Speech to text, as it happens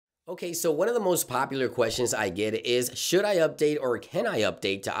Okay, so one of the most popular questions I get is, should I update or can I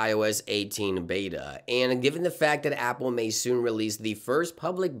update to iOS 18 beta? And given the fact that Apple may soon release the first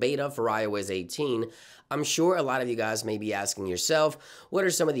public beta for iOS 18, I'm sure a lot of you guys may be asking yourself, what are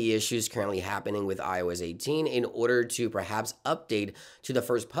some of the issues currently happening with iOS 18 in order to perhaps update to the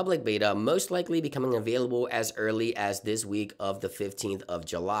first public beta, most likely becoming available as early as this week of the 15th of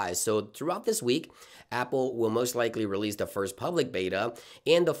July. So throughout this week, Apple will most likely release the first public beta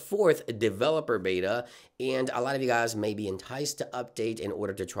and the fourth developer beta, and a lot of you guys may be enticed to update in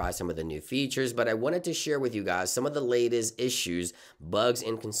order to try some of the new features, but I wanted to share with you guys some of the latest issues, bugs,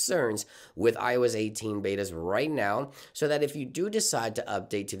 and concerns with iOS 18 betas right now, so that if you do decide to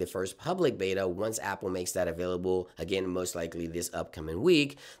update to the first public beta once Apple makes that available, again, most likely this upcoming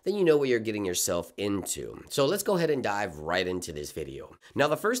week, then you know what you're getting yourself into. So let's go ahead and dive right into this video. Now,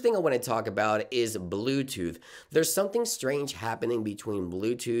 the first thing I want to talk about is Bluetooth. There's something strange happening between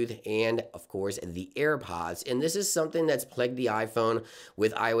Bluetooth and, of course, the AirPods, and this is something that's plagued the iPhone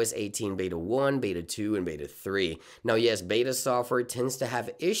with iOS 18 Beta 1, Beta 2, and Beta 3. Now, yes, beta software tends to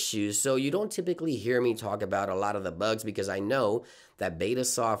have issues, so you don't typically hear me talk about a lot of the bugs because I know that beta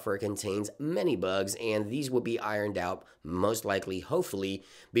software contains many bugs, and these will be ironed out most likely, hopefully,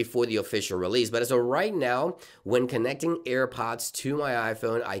 before the official release. But as of right now, when connecting AirPods to my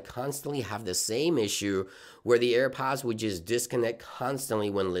iPhone, I constantly have the same issue where the AirPods would just disconnect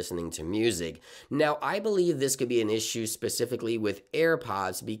constantly when listening to music. Now, I believe this could be an issue specifically with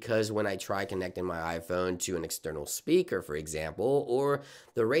AirPods because when I try connecting my iPhone to an external speaker, for example, or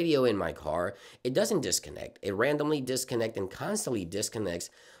the radio in my car, it doesn't disconnect. It randomly disconnects and constantly disconnects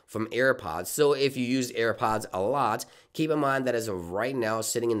from AirPods. So if you use AirPods a lot, keep in mind that as of right now,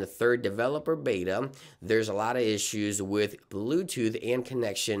 sitting in the third developer beta, there's a lot of issues with Bluetooth and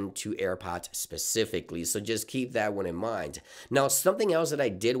connection to AirPods specifically. So just keep that one in mind. Now, something else that I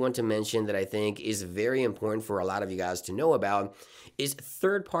did want to mention that I think is very important for a lot of you guys to know about is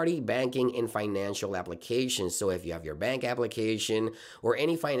third-party banking and financial applications. So if you have your bank application or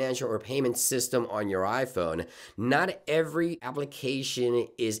any financial or payment system on your iPhone, not every application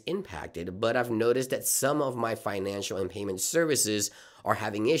is impacted, but I've noticed that some of my financial and payment services are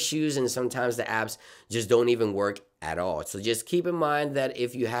having issues, and sometimes the apps just don't even work at all. So just keep in mind that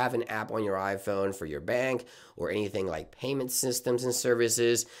if you have an app on your iPhone for your bank or anything like payment systems and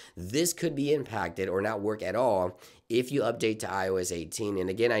services, this could be impacted or not work at all if you update to iOS 18. And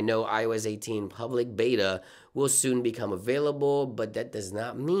again, I know iOS 18 public beta will soon become available, but that does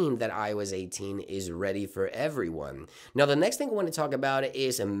not mean that iOS 18 is ready for everyone. Now, the next thing I want to talk about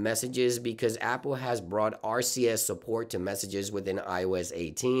is messages, because Apple has brought RCS support to messages within iOS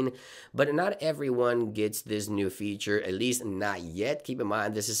 18, but not everyone gets this new feature, at least not yet. Keep in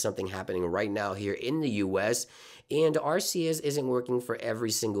mind, this is something happening right now here in the US, and RCS isn't working for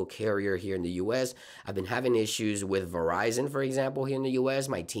every single carrier here in the US. I've been having issues with Verizon, for example, here in the US.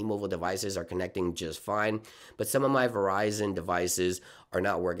 My T-Mobile devices are connecting just fine, but some of my Verizon devices are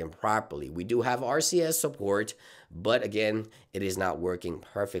not working properly. We do have RCS support, but again, it is not working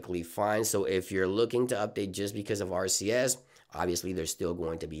perfectly fine. So if you're looking to update just because of RCS, obviously, there's still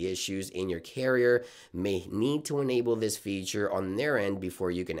going to be issues, and your carrier may need to enable this feature on their end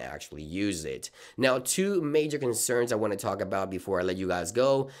before you can actually use it. Now, two major concerns I want to talk about before I let you guys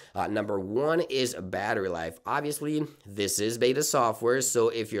go. Number one is battery life. Obviously, this is beta software, so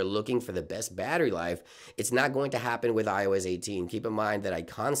if you're looking for the best battery life, it's not going to happen with iOS 18. Keep in mind that I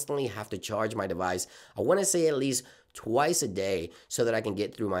constantly have to charge my device, I want to say at least twice a day so that I can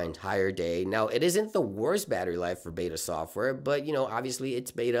get through my entire day. Now, it isn't the worst battery life for beta software, but obviously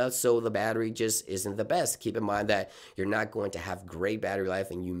it's beta, so the battery just isn't the best. Keep in mind that you're not going to have great battery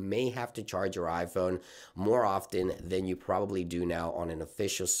life, and you may have to charge your iPhone more often than you probably do now on an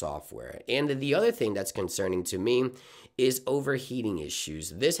official software. And the other thing that's concerning to me is overheating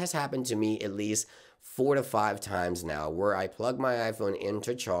issues. This has happened to me at least 4 to 5 times now, where I plug my iPhone in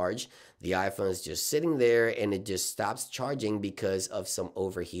to charge, the iPhone is just sitting there and it just stops charging because of some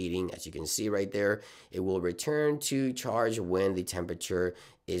overheating. As you can see right there, it will return to charge when the temperature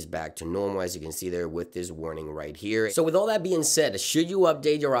is back to normal, as you can see there with this warning right here. So with all that being said, should you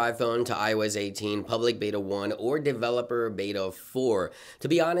update your iPhone to iOS 18 public beta 1 or developer beta 4? To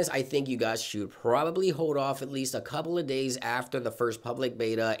be honest, I think you guys should probably hold off at least a couple of days after the first public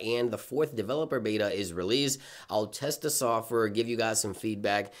beta and the fourth developer beta is released. I'll test the software, give you guys some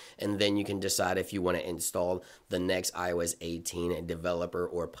feedback, and then you can decide if you want to install the next iOS 18 developer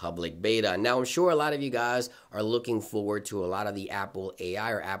or public beta. Now, I'm sure a lot of you guys are looking forward to a lot of the Apple AI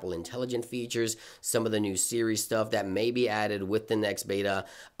entire Apple Intelligent features, some of the new Siri stuff that may be added with the next beta.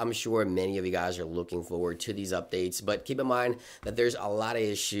 I'm sure many of you guys are looking forward to these updates, but keep in mind that there's a lot of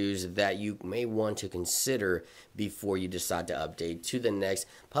issues that you may want to consider before you decide to update to the next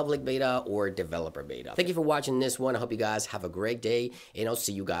public beta or developer beta. Thank you for watching this one. I hope you guys have a great day, and I'll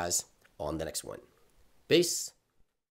see you guys on the next one. Peace.